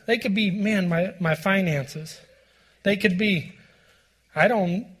cancer? They could be, my finances. They could be, I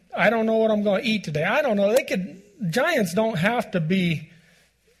don't know what I'm going to eat today. I don't know. Giants don't have to be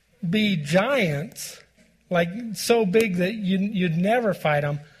giants, like so big that you'd never fight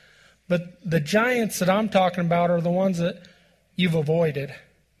them. But the giants that I'm talking about are the ones that you've avoided.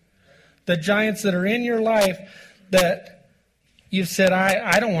 The giants that are in your life that you've said,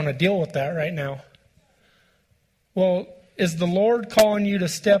 I don't want to deal with that right now. Well, is the Lord calling you to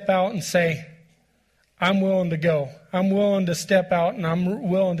step out and say, I'm willing to go. I'm willing to step out and I'm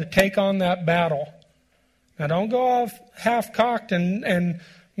willing to take on that battle. Now don't go off half-cocked and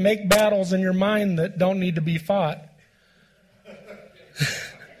make battles in your mind that don't need to be fought.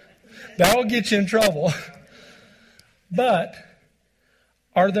 That'll get you in trouble. But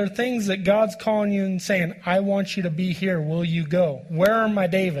are there things that God's calling you and saying, I want you to be here, will you go? Where are my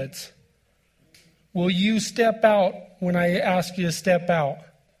Davids? Will you step out when I ask you to step out?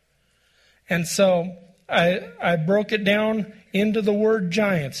 And so I broke it down into the word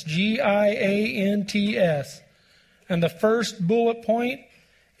giants, Giants. And the first bullet point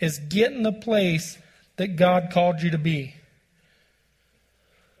is get in the place that God called you to be.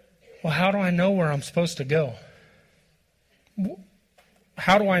 Well, how do I know where I'm supposed to go?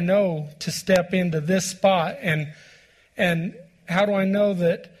 How do I know to step into this spot and how do I know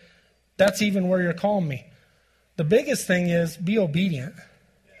that that's even where you're calling me? The biggest thing is be obedient.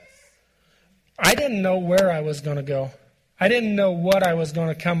 I didn't know where I was going to go. I didn't know what I was going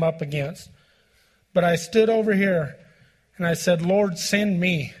to come up against. But I stood over here and I said, Lord, send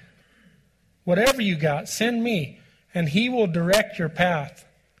me. Whatever you got, send me. And He will direct your path.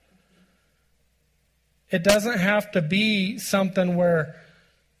 It doesn't have to be something where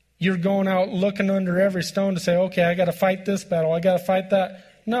you're going out looking under every stone to say, okay, I got to fight this battle. I got to fight that.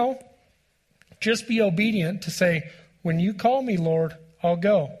 No. Just be obedient to say, when you call me, Lord, I'll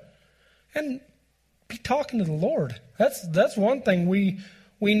go. And be talking to the Lord. That's one thing we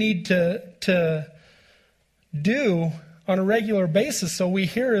need to do on a regular basis, so we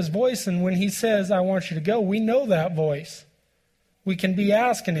hear His voice, and when He says, I want you to go, we know that voice. We can be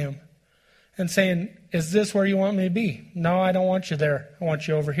asking Him and saying, is this where you want me to be? No, I don't want you there. I want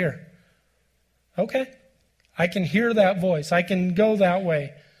you over here. Okay. I can hear that voice. I can go that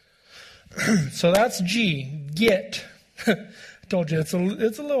way. So that's G. Get. I told you it's a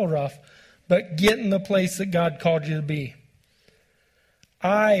little rough, but get in the place that God called you to be.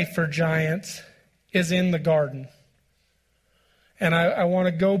 I, for giants, is in the garden. And I want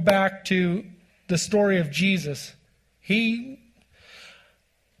to go back to the story of Jesus. We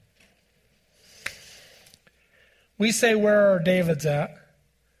say, where are David's at?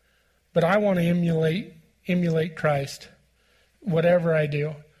 But I want to emulate Christ, whatever I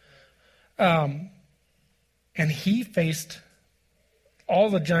do. And He faced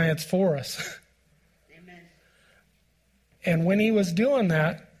all the giants for us. Amen. And when He was doing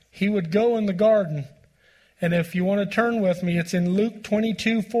that, He would go in the garden. And if you want to turn with me, it's in Luke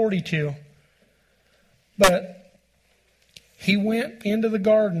 22:42. But He went into the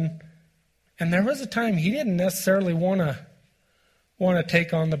garden, and there was a time He didn't necessarily want to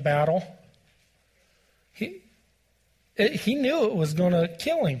take on the battle. He knew it was going to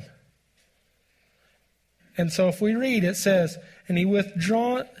kill Him. And so if we read, it says, and he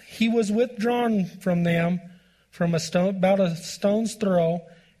was withdrawn from them from about a stone's throw,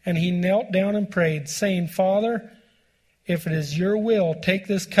 and he knelt down and prayed, saying, Father, if it is your will, take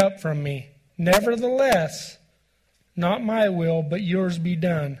this cup from me. Nevertheless, not my will, but yours be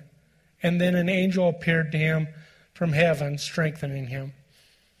done. And then an angel appeared to him from heaven, strengthening him.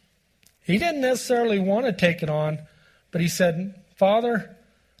 He didn't necessarily want to take it on, but he said, Father,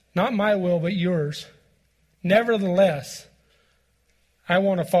 not my will, but yours. Nevertheless, I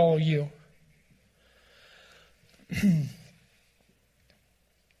want to follow you.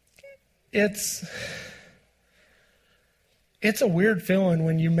 It's a weird feeling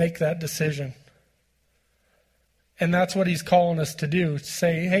when you make that decision. And that's what He's calling us to do.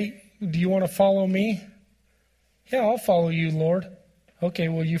 Say, hey, do you want to follow me? Yeah, I'll follow you, Lord. Okay,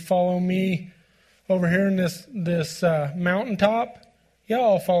 will you follow me over here in this mountaintop? Yeah,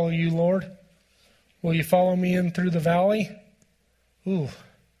 I'll follow you, Lord. Will you follow me in through the valley? Ooh,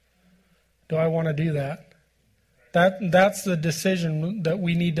 do I want to do that? That's the decision that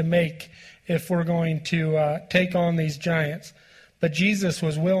we need to make if we're going to take on these giants. But Jesus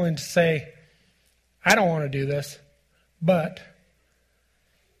was willing to say, I don't want to do this, but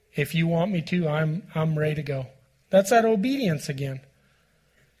if you want me to, I'm ready to go. That's that obedience again.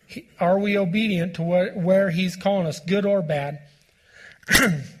 Are we obedient to where He's calling us, good or bad?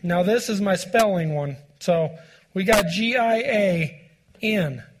 Now this is my spelling one. So we got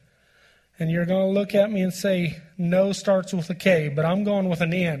G-I-A-N. And you're going to look at me and say, no starts with a K, but I'm going with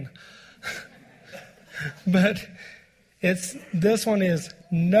an N. But this one is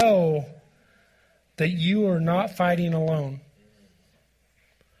know that you are not fighting alone.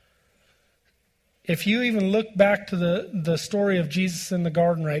 If you even look back to the story of Jesus in the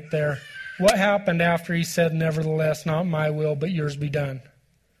garden right there, what happened after He said, nevertheless, not my will, but yours be done?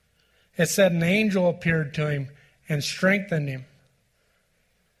 It said an angel appeared to him and strengthened him.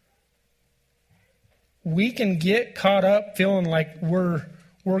 We can get caught up feeling like we're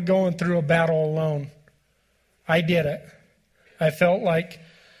going through a battle alone. I did it. I felt like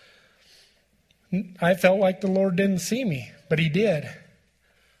the Lord didn't see me, but He did.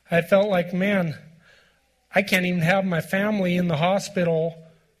 I felt like, man, I can't even have my family in the hospital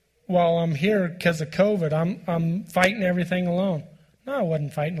while I'm here because of COVID. I'm fighting everything alone. No, I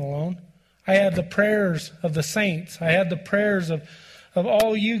wasn't fighting alone. I had the prayers of the saints. I had the prayers of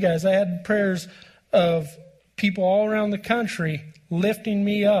all you guys. I had prayers of people all around the country lifting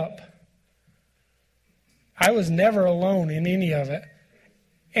me up. I was never alone in any of it.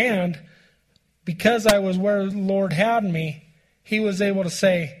 And because I was where the Lord had me, He was able to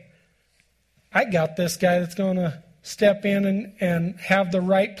say, I got this guy that's going to step in and have the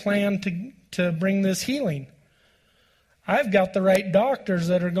right plan to bring this healing. I've got the right doctors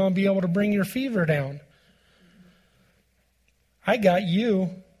that are going to be able to bring your fever down. I got you,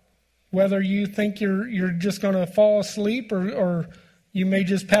 whether you think you're just going to fall asleep or you may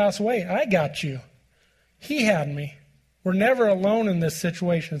just pass away. I got you. He had me. We're never alone in this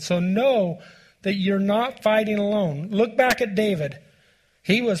situation. So know that you're not fighting alone. Look back at David.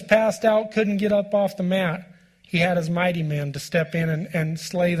 He was passed out, couldn't get up off the mat. He had his mighty men to step in and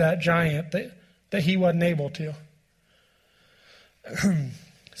slay that giant that he wasn't able to.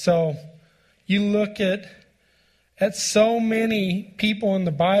 So you look at so many people in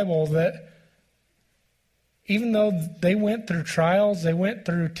the Bible that even though they went through trials, they went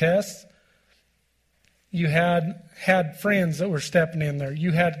through tests, you had friends that were stepping in there.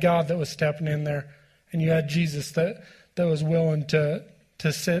 You had God that was stepping in there. And you had Jesus that was willing to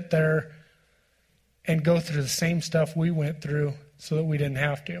sit there and go through the same stuff we went through so that we didn't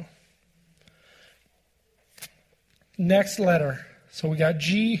have to. Next letter. So we got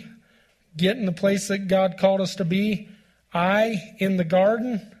G, get in the place that God called us to be. I, in the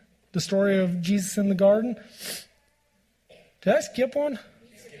garden, the story of Jesus in the garden. Did I skip one?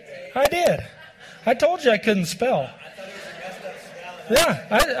 I did. I told you I couldn't spell.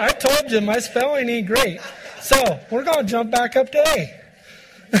 Yeah, I told you my spelling ain't great. So we're going to jump back up to A.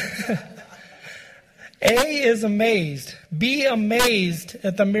 A is amazed. Be amazed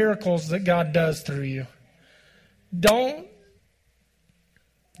at the miracles that God does through you. Don't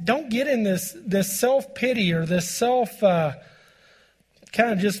get in this self-pity or this kind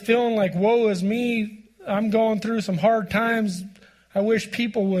of just feeling like, woe is me, I'm going through some hard times, I wish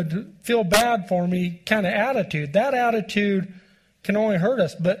people would feel bad for me kind of attitude. That attitude can only hurt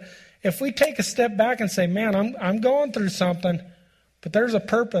us. But if we take a step back and say, man, I'm going through something, but there's a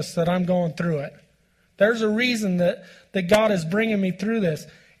purpose that I'm going through it. There's a reason that God is bringing me through this.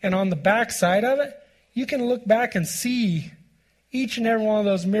 And on the backside of it, you can look back and see each and every one of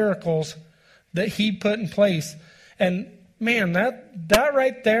those miracles that he put in place. And man, that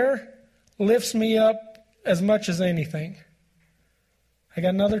right there lifts me up as much as anything. I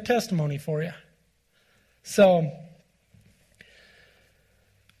got another testimony for you. So,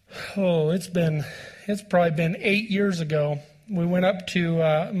 it's probably been 8 years ago. We went up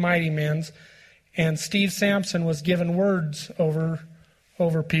to Mighty Men's, and Steve Sampson was giving words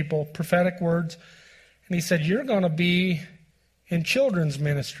over people, prophetic words. And he said, you're going to be in children's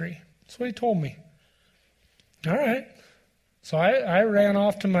ministry. That's what he told me. All right. So I ran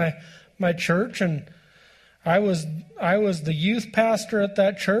off to my church, and I was the youth pastor at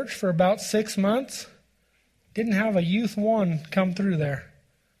that church for about 6 months. Didn't have a youth one come through there.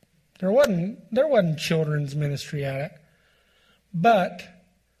 There wasn't children's ministry at it. But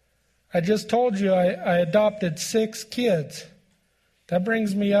I just told you I adopted 6 kids. That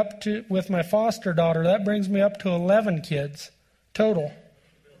brings me up to, with my foster daughter, that brings me up to 11 kids total.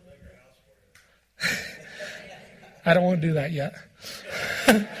 I don't want to do that yet.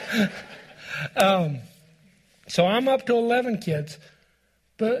 So I'm up to 11 kids.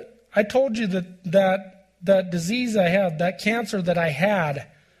 But I told you that disease I had, that cancer that I had,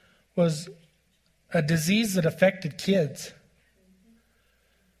 was a disease that affected kids.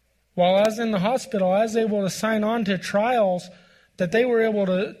 While I was in the hospital, I was able to sign on to trials that they were able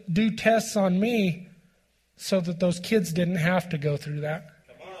to do tests on me so that those kids didn't have to go through that.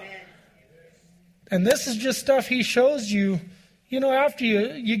 And this is just stuff he shows you, after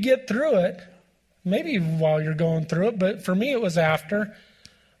you get through it. Maybe while you're going through it, but for me it was after.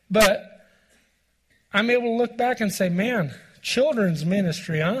 But I'm able to look back and say, man, children's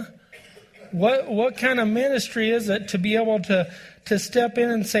ministry, huh? What kind of ministry is it to be able to step in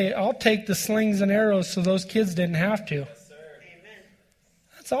and say, I'll take the slings and arrows so those kids didn't have to? Yes, sir. Amen.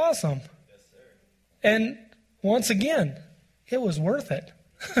 That's awesome. Yes, sir. And once again, it was worth it.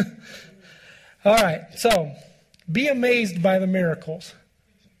 All right, so be amazed by the miracles,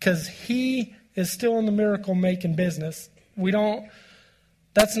 because he is still in the miracle-making business.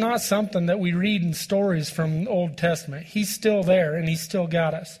 That's not something that we read in stories from the Old Testament. He's still there, and he's still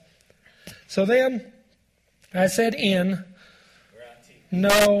got us. So then, I said in.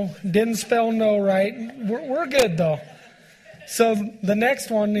 No, didn't spell no right. We're good, though. So the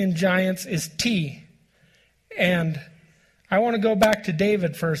next one in Giants is T. And I want to go back to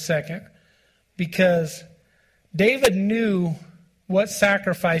David for a second, because David knew what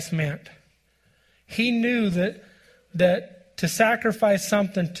sacrifice meant. He knew that to sacrifice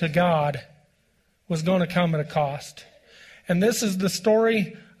something to God was going to come at a cost. And this is the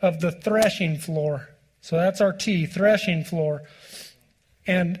story of the threshing floor. So that's our T, threshing floor.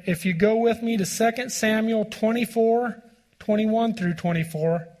 And if you go with me to 2 Samuel 24, 21 through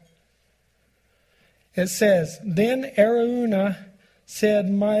 24, It says, Then Araunah said,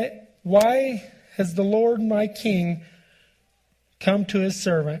 Why has the Lord my king come to his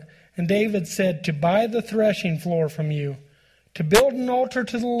servant? And David said, To buy the threshing floor from you, to build an altar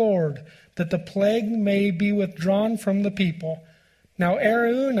to the Lord, that the plague may be withdrawn from the people. Now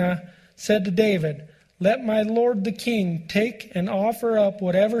Araunah said to David, Let my lord the king take and offer up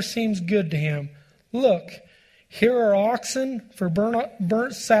whatever seems good to him. Look, here are oxen for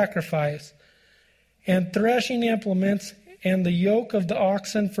burnt sacrifice, and threshing implements, and the yoke of the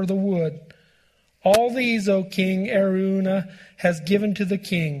oxen for the wood. All these, O king, Araunah has given to the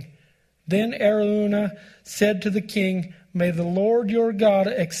king. Then Araunah said to the king, May the Lord your God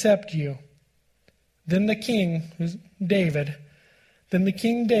accept you. Then King David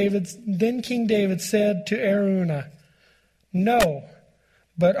said to Araunah, No,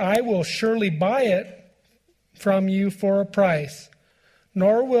 but I will surely buy it from you for a price.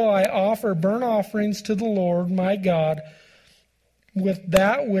 Nor will I offer burnt offerings to the Lord my God with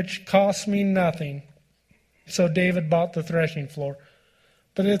that which costs me nothing. So David bought the threshing floor.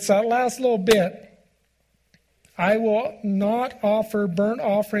 But it's that last little bit. I will not offer burnt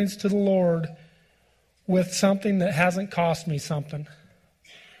offerings to the Lord with something that hasn't cost me something.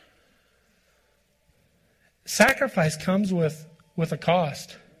 Sacrifice comes with a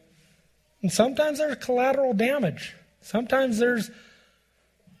cost. And sometimes there's collateral damage. Sometimes there's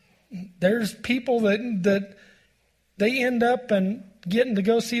people that they end up and getting to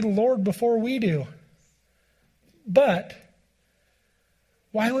go see the Lord before we do. But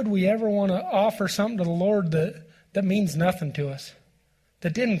why would we ever want to offer something to the Lord that means nothing to us?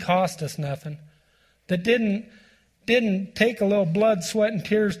 That didn't cost us nothing? That didn't take a little blood, sweat, and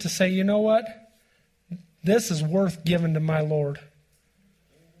tears to say, you know what? This is worth giving to my Lord.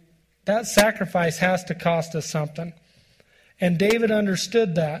 That sacrifice has to cost us something. And David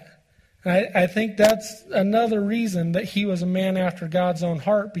understood that. And I think that's another reason that he was a man after God's own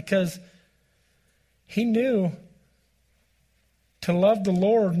heart, because he knew to love the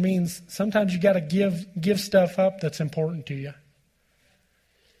Lord means sometimes you got to give stuff up that's important to you.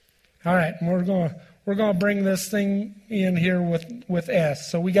 All right, and we're going to bring this thing in here with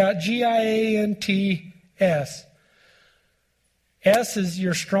S. So we got GIANTS. S is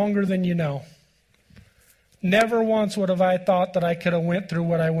you're stronger than you know. Never once would have I thought that I could have went through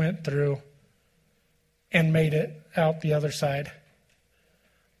what I went through and made it out the other side.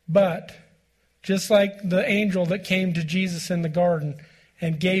 But just like the angel that came to Jesus in the garden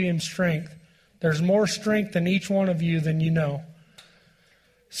and gave him strength, there's more strength in each one of you than you know.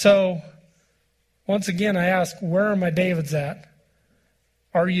 So, once again, I ask, where are my Davids at?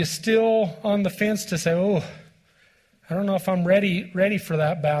 Are you still on the fence to say, oh, I don't know if I'm ready for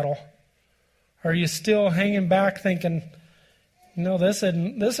that battle? Are you still hanging back thinking, no, this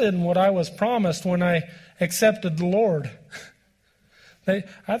isn't what I was promised when I accepted the Lord?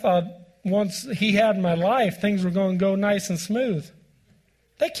 I thought once he had my life, things were going to go nice and smooth.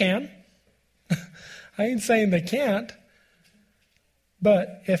 They can. I ain't saying they can't.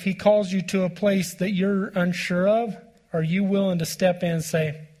 But if he calls you to a place that you're unsure of, are you willing to step in and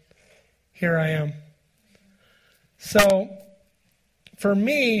say, here I am? So, for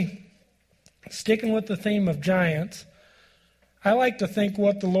me, sticking with the theme of giants, I like to think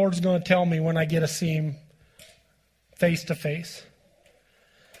what the Lord's going to tell me when I get to see him face to face.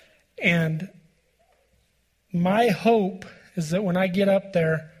 And my hope is that when I get up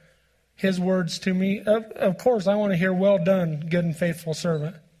there, his words to me, of course, I want to hear, well done, good and faithful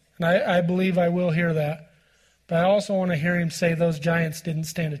servant. And I believe I will hear that. But I also want to hear him say those giants didn't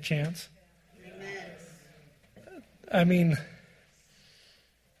stand a chance. Amen. I mean,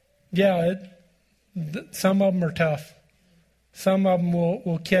 yeah, some of them are tough. Some of them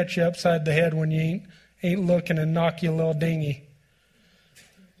will catch you upside the head when you ain't looking and knock you a little dingy.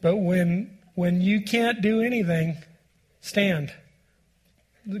 But when you can't do anything, stand.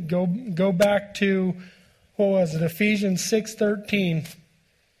 Go back to, what was it, Ephesians 6:13.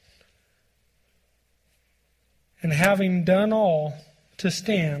 And having done all to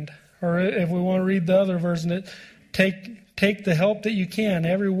stand, or if we want to read the other version, take the help that you can,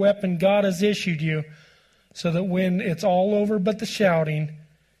 every weapon God has issued you, so that when it's all over but the shouting,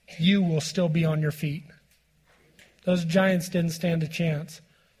 you will still be on your feet. Those giants didn't stand a chance.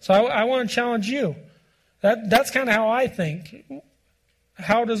 So I want to challenge you. That's kind of how I think.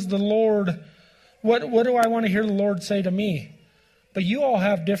 How does the Lord, what do I want to hear the Lord say to me? But you all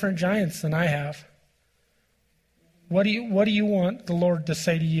have different giants than I have. What do you want the Lord to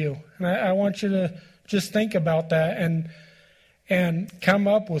say to you? And I want you to just think about that and come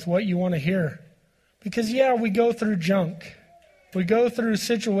up with what you want to hear. Because, yeah, we go through junk. We go through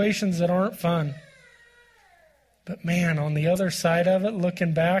situations that aren't fun. But man, on the other side of it,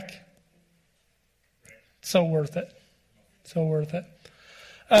 looking back, so worth it. So worth it.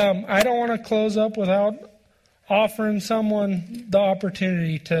 I don't want to close up without offering someone the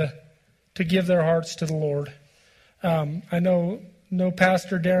opportunity to give their hearts to the Lord. I know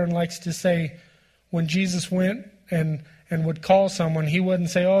Pastor Darren likes to say when Jesus went and would call someone, he wouldn't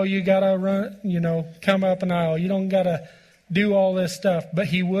say, oh, you got to run, come up an aisle. You don't got to do all this stuff. But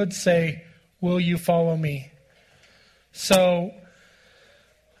he would say, will you follow me? So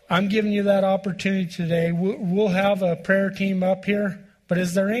I'm giving you that opportunity today. We'll have a prayer team up here. But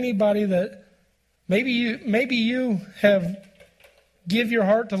is there anybody that maybe you have give your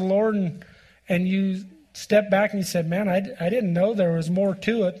heart to the Lord and you step back and you said, man, I didn't know there was more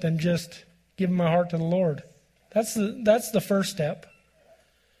to it than just giving my heart to the Lord. That's the first step.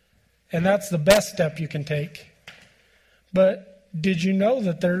 And that's the best step you can take. But did you know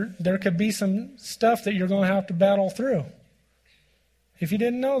that there could be some stuff that you're going to have to battle through? If you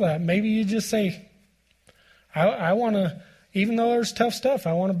didn't know that, maybe you just say, I want to, even though there's tough stuff,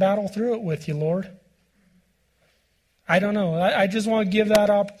 I want to battle through it with you, Lord. I don't know. I just want to give that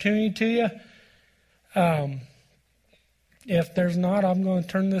opportunity to you. If there's not, I'm going to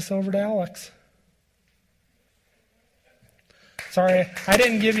turn this over to Alex. Sorry, I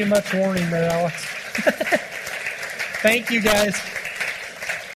didn't give you much warning there, Alex. Thank you, guys.